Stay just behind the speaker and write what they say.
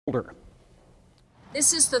Holder.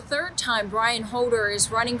 This is the third time Bryan Holder is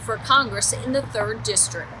running for Congress in the 3rd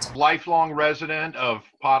District. Lifelong resident of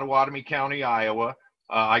Pottawatomie County, Iowa.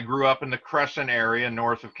 I grew up in the Crescent area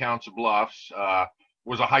north of Council Bluffs.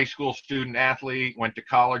 Was a high school student athlete, went to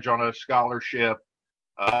college on a scholarship,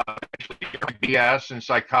 BS in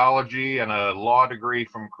psychology and a law degree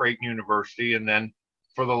from Creighton University. And then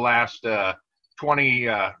for the last 20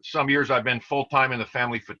 some years, I've been full-time in the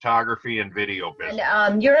family photography and video business.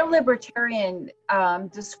 And you're a libertarian.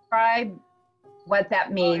 Describe what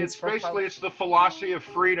that means. It's the philosophy of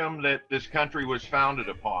freedom that this country was founded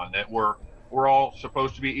upon, that we're all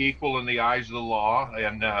supposed to be equal in the eyes of the law,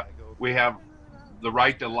 and we have the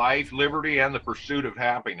right to life, liberty, and the pursuit of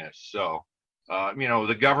happiness. So,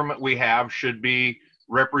 the government we have should be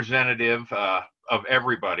representative of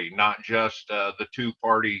everybody, not just the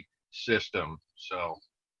two-party system. So.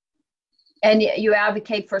 And you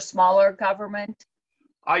advocate for smaller government?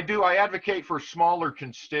 I do. I advocate for smaller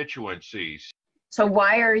constituencies. So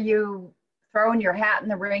why are you throwing your hat in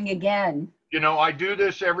the ring again? I do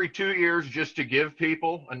this every 2 years just to give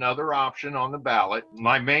people another option on the ballot.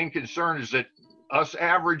 My main concern is that us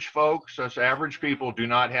average folks, us average people do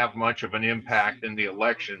not have much of an impact in the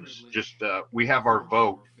elections. Just we have our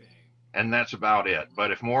vote, and that's about it. But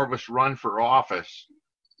if more of us run for office,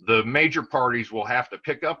 the major parties will have to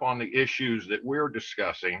pick up on the issues that we're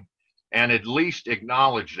discussing and at least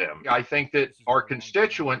acknowledge them. I think that our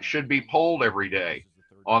constituents should be polled every day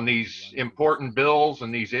on these important bills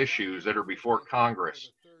and these issues that are before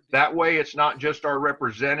Congress. That way, it's not just our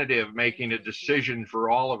representative making a decision for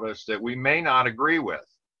all of us that we may not agree with,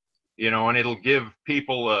 and it'll give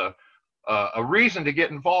people a reason to get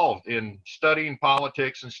involved in studying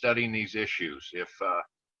politics and studying these issues.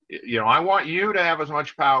 I want you to have as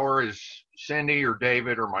much power as Cindy or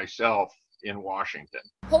David or myself in Washington.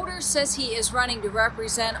 Holder says he is running to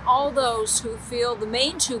represent all those who feel the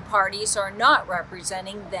main two parties are not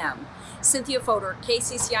representing them. Cynthia Fodor,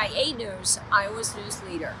 KCCI 8 News, Iowa's news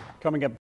leader. Coming up.